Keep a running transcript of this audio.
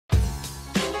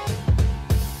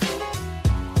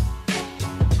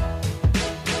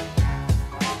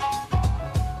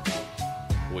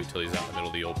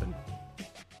the open.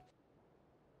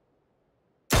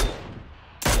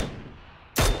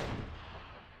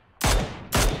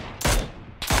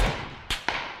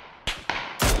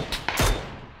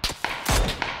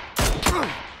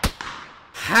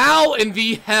 How in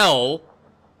the hell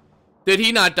did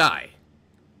he not die?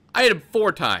 I hit him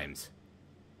 4 times.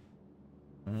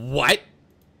 What?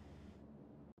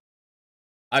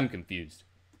 I'm confused.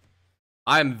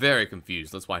 I'm very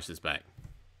confused. Let's watch this back.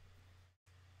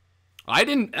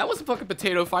 That was a fucking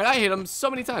potato fight. I hit him so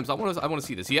many times. I want to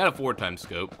see this. He had a 4-time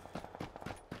scope.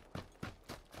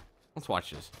 Let's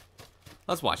watch this.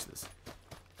 Let's watch this.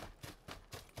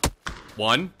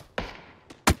 1,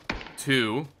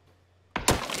 2,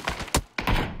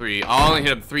 3. I only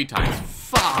hit him 3 times.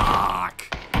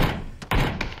 Fuck.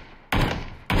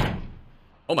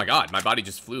 Oh my god, my body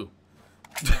just flew.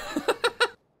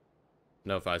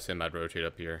 No, if I was him, I'd rotate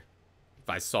up here. If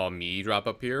I saw me drop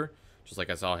up here, just like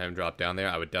I saw him drop down there,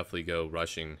 I would definitely go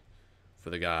rushing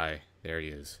for the guy. There he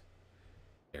is.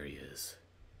 There he is.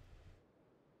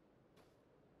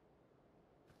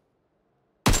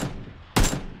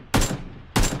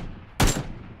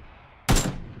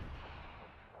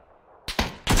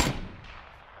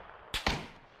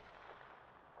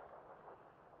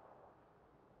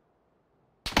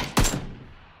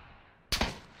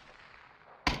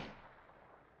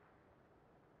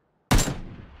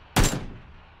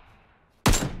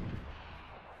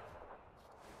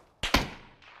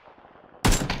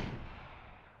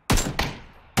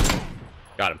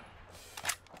 Got him.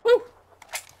 Woo!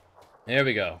 There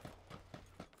we go.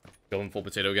 Going full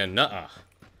potato again. Nuh-uh.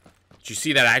 Did you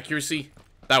see that accuracy?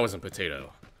 That wasn't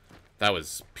potato. That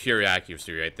was pure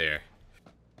accuracy right there.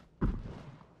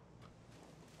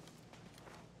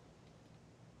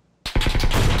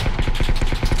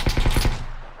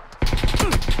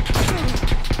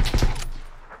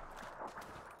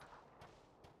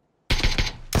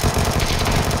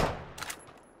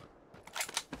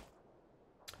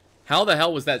 How the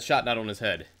hell was that shot not on his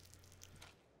head?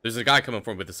 There's a guy coming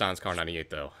for him with the Silence Car 98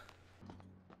 though.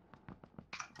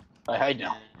 I hide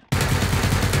now.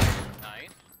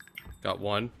 Got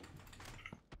 1.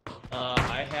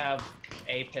 I have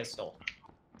a pistol.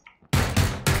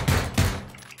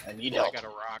 I need help. I got a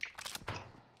rock.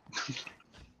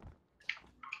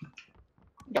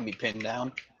 Got me pinned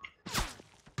down.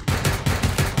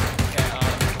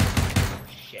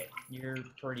 Okay, shit. You're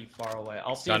pretty far away.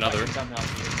 I'll see Got if another. I can come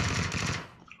help you.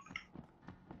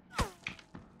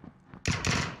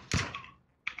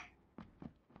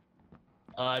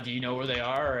 Do you know where they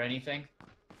are or anything?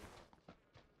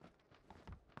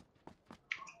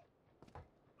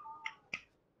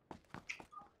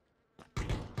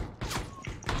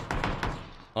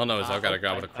 All I know is I've got to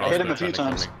grab with a crossbow. I hit him a trying few to kill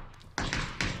times. me.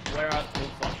 Where are the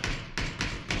fuck?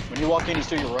 When you walk in, he's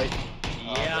to your right.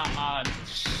 Yeah,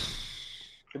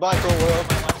 Goodbye, Cold World.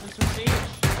 my license from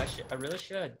Siege. I really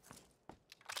should.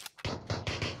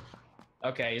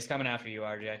 Okay, he's coming after you,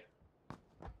 RJ.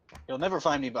 You'll never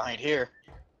find me behind here.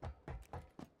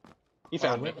 He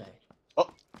found me. Oh,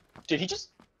 did he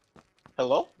just?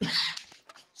 Hello?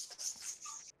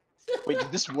 Wait,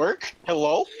 did this work?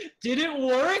 Hello? Did it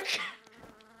work?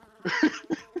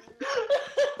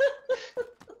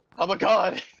 Oh my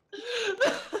god.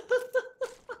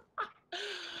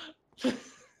 Is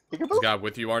the guy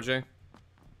with you, RJ?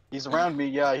 He's around me.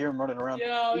 Yeah, I hear him running around.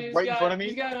 Yo, He's right in front of me.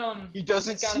 He's got He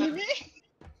doesn't he's got see a- me.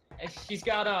 He's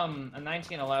got a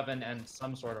 1911 and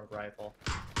some sort of rifle.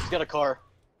 He's got a car.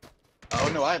 Oh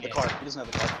no, I have the shit. car. He doesn't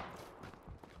have the car.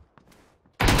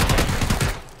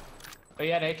 Oh, he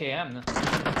had AKM.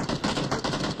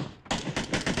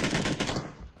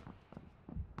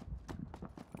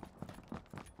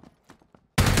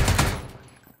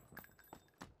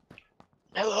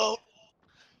 Hello.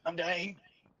 I'm dying.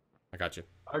 I got you.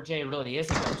 RJ really is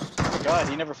a ghost. Oh my god,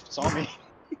 he never saw me.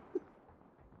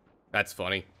 That's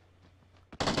funny.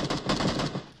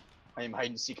 I am hide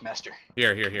and seek master.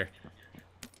 Here, here, here.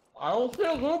 I don't see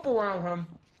a group around him.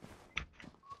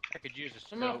 I could use a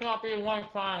There must scope. not be one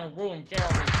trying to ruin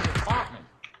Jeremy's apartment.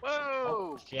 Whoa!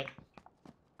 Oh, shit.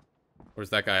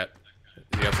 Where's that guy at?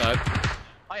 Is he outside?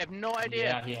 I have no idea.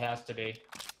 Yeah, he has to be.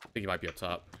 I think he might be up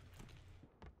top.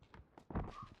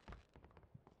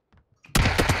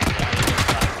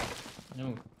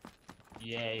 No.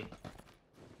 Yay.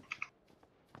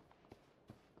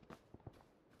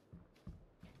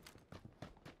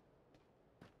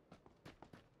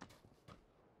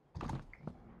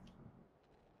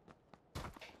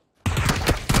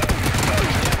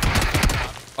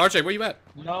 RJ, where you at?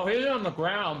 No, he's on the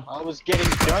ground. I was getting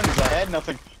guns. I had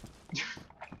nothing.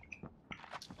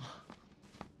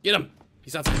 Get him!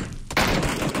 He's outside.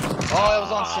 Oh, it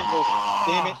was on single.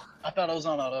 Damn it. I thought it was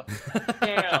on auto.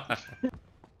 Yeah.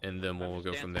 And then we'll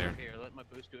go from there. Here, let my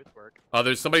boost do its work. Oh,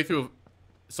 there's somebody through.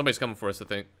 Somebody's coming for us, I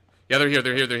think. Yeah, they're here.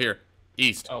 They're here. They're here.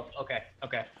 East. Oh, okay,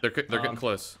 okay. They're getting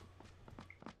close.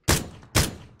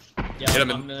 Yeah, Hit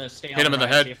him I'm in- gonna stay Hit him in the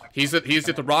right, see head. if I can- He's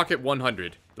at the rocket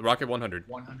 100. The rocket 100.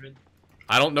 100.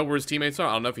 I don't know where his teammates are.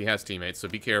 I don't know if he has teammates, so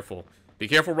be careful. Be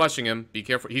careful rushing him. Be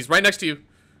careful. He's right next to you.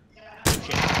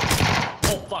 Shit.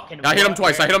 Oh fucking. I hit him what?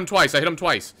 twice. I Where? hit him twice. I hit him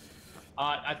twice.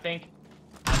 I think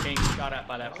shot at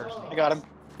by that person. I got him.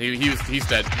 He's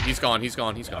dead. He's gone. He's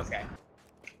gone. He's gone. Okay.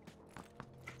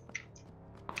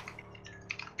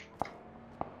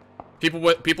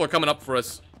 People are coming up for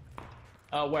us.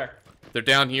 Where? They're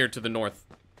down here to the north.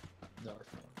 North.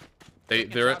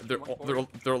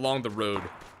 They're along the road.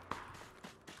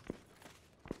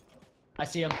 I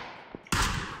see him.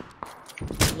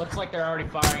 Looks like they're already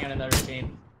firing on another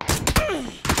team.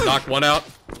 Knocked one out.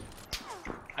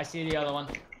 I see the other one.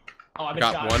 Oh, I've been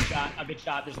Got shot. one. I've been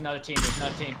shot. There's another team. There's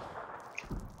another team.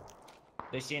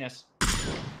 They seen us.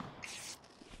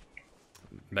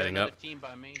 Betting up. Team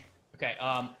by me. Okay.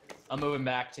 I'm moving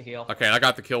back to heal. Okay, I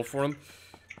got the kill for him.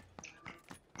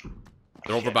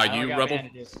 They're over by I don't you, got Rebel.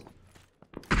 bandages.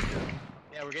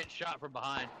 Yeah, we're getting shot from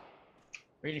behind.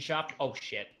 We're getting shot. Oh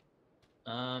shit.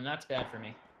 That's bad for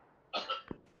me.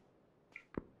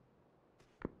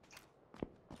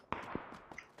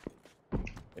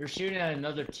 They're shooting at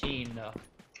another team though.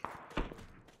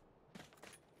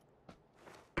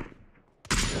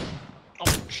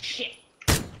 Oh shit.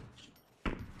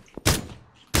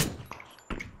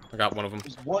 I got one of them.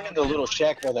 There's one in the little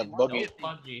shack by that buggy.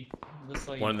 PUBG. Just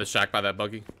so you One in know. the shack by that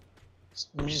buggy.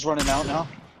 He's running out now.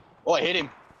 Oh, I hit him.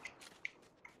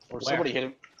 Or Where? somebody hit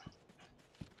him.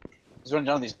 He's running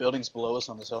down these buildings below us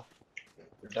on this hill.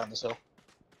 Or down this hill.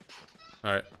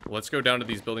 All right, let's go down to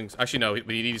these buildings. Actually, no, he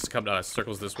needs to come to us.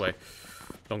 Circles this way.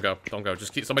 Don't go. Don't go.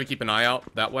 Just somebody keep an eye out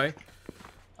that way.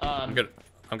 I'm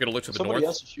gonna look to the Somebody north.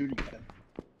 else is shooting at him.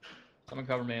 Someone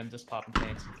cover me. I'm just popping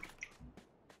paints.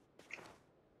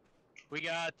 We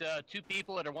got 2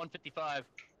 people that are 155.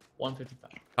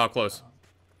 155. How close?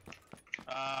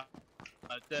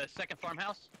 The second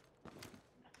farmhouse.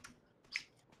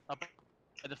 Up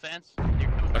at the fence. You're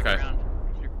coming back Okay. around.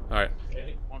 All right.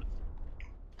 One-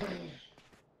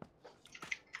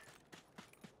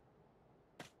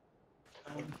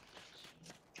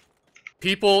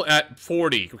 People at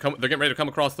 40. They're getting ready to come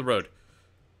across the road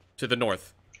to the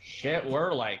north. Shit,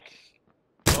 we're like.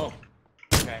 Oh.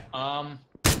 Okay.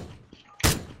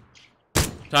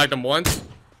 Tagged him once.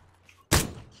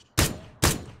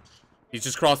 He's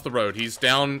just crossed the road. He's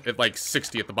down at like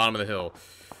 60 at the bottom of the hill.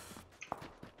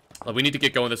 We need to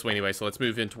get going this way anyway, so let's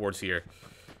move in towards here.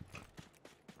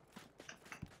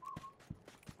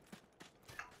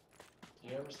 Do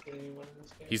you ever see anyone in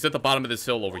this game? He's at the bottom of this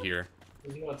hill over here.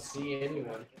 You don't see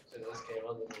anyone in this game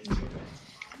other than you.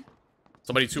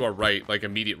 Somebody to our right, like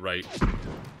immediate right. I'm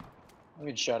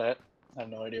getting shot at. I have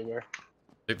no idea where.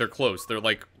 They're close. They're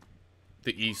like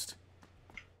the east.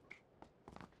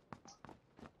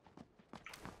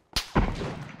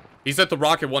 He's at the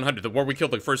rocket 100, where we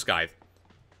killed the first guy.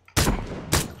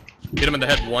 Hit him in the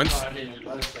head once. Oh, I didn't even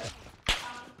notice that.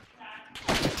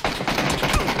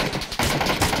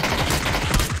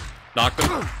 Knocked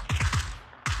him.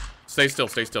 Stay still,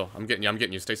 stay still. I'm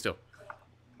getting you, stay still.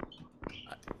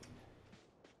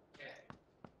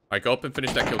 Alright, go up and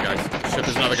finish that kill, guys. Shit,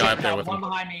 there's another guy up there with One him.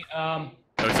 behind me. No,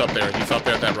 he's up there. He's up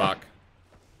there at that rock.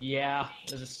 Yeah.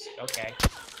 This is okay.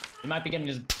 He might be getting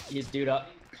his dude up.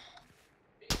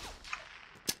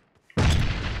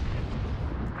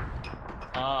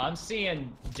 I'm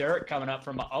seeing dirt coming up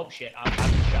from. Oh shit! I've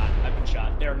been shot. I've been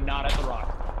shot. They're not at the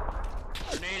rock.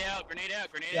 Grenade out, grenade out,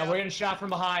 grenade Yeah, out. we're getting shot from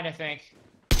behind. I think.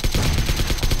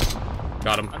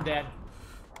 Got him. I'm dead.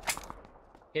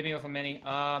 Hit me with a mini.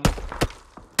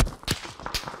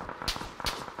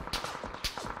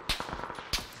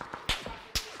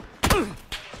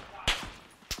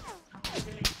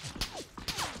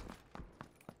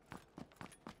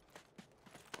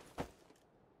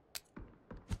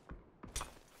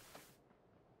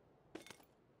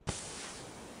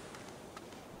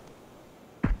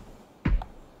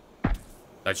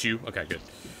 That's you? Okay, good.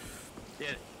 Yeah,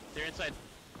 they're inside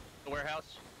the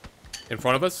warehouse. In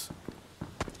front of us?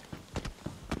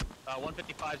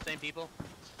 155, same people.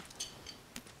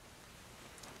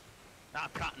 Nah, I'm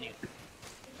cotton you.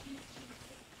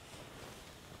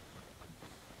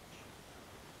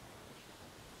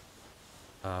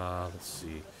 Let's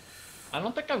see. I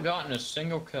don't think I've gotten a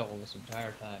single kill this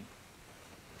entire time.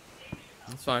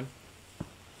 That's fine.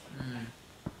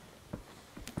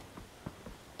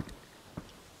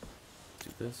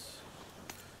 this.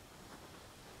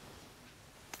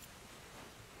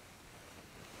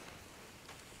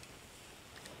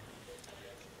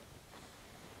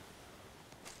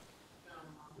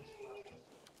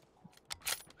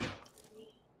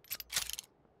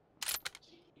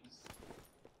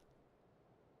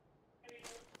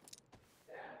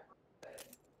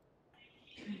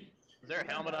 Is there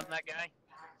a helmet on that guy?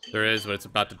 There is, but it's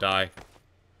about to die.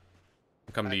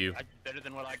 I'm coming to you. Better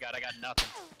than what I got. I got nothing.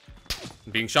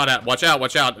 I'm being shot at. Watch out,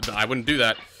 watch out. I wouldn't do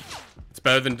that. It's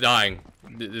better than dying.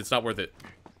 It's not worth it.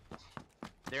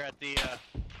 They're at the,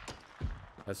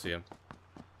 I see him.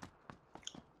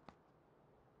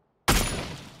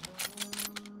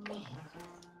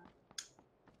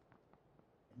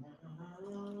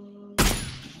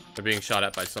 They're being shot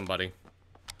at by somebody.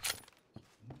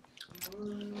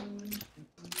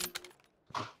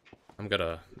 I'm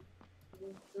gonna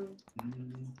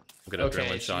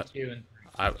adrenaline shot.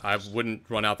 I wouldn't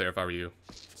run out there if I were you.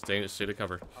 Stay to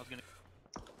cover. I was gonna...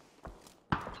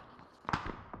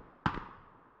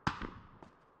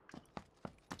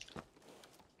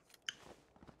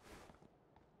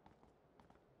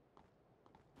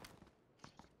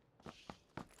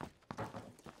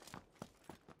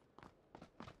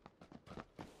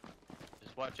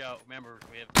 Just watch out. Remember,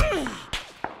 we have...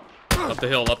 Up the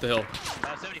hill, up the hill.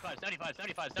 75, 75,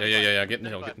 75, 75. Yeah. Get in the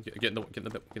hill. Get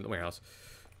in the warehouse.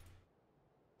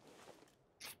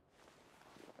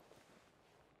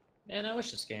 Man, I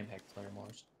wish this game had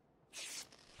Claymores.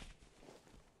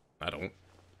 I don't.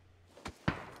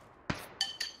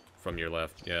 From your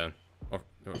left, yeah. Or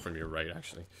from your right,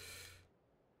 actually.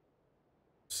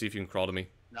 See if you can crawl to me.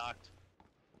 Knocked.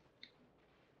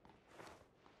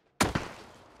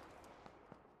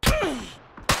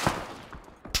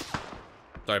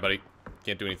 Sorry, buddy.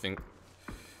 Can't do anything.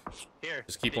 Here.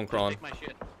 Just keep on crawling. Take my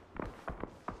shit.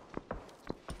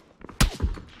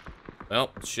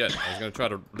 Well, shit. I was gonna try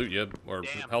to loot you or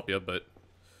Damn. help you, but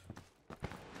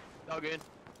All good.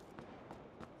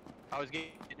 I was getting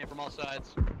it from all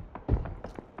sides.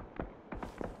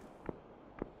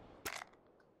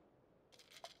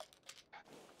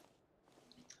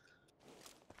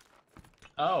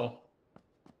 Oh.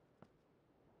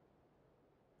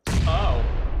 Oh.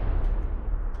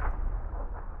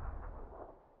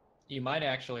 You might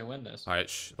actually win this. all right.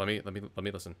 Shh. Let me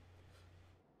listen.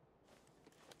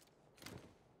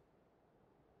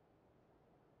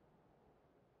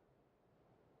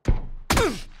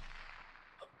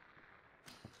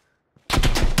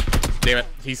 Damn it!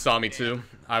 He saw me too.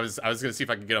 I was gonna see if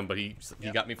I could get him, but he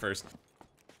got me first.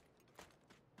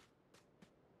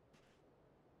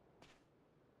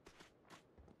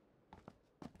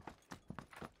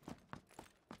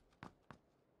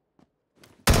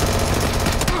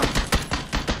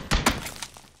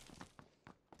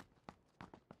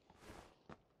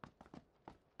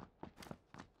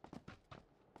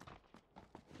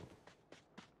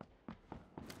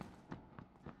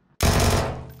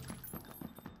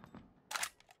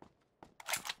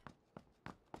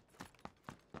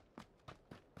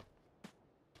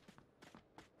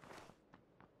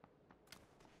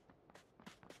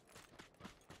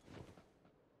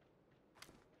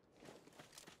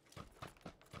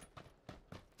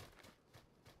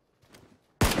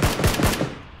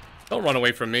 Don't run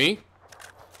away from me.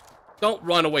 Don't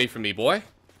run away from me, boy.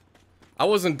 I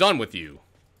wasn't done with you.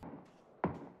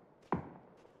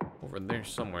 Over there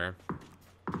somewhere.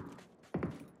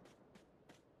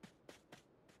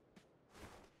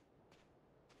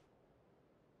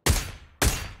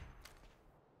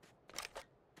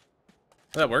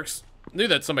 That works. Knew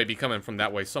that somebody'd be coming from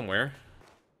that way somewhere.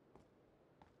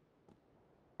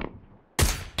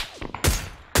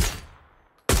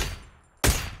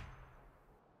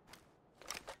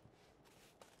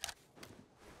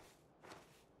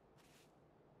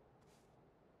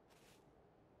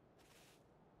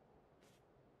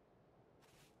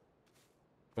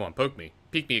 Come on, poke me.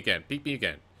 Peek me again. Peek me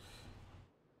again.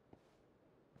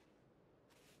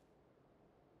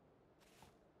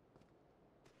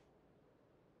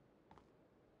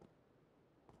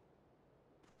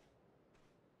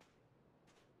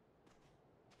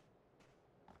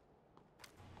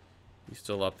 He's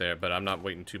still up there, but I'm not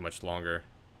waiting too much longer.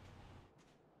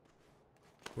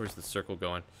 Where's the circle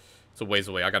going? It's a ways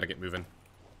away. I gotta get moving.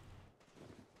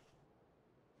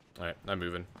 Alright, I'm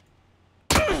moving.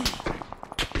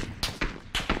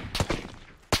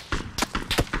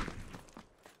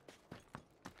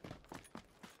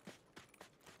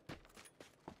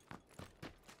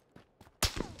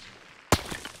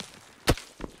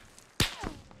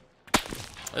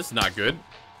 That's not good.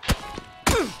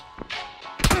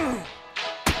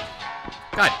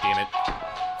 God damn it.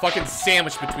 Fucking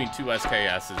sandwiched between two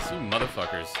SKSs. You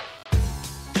motherfuckers.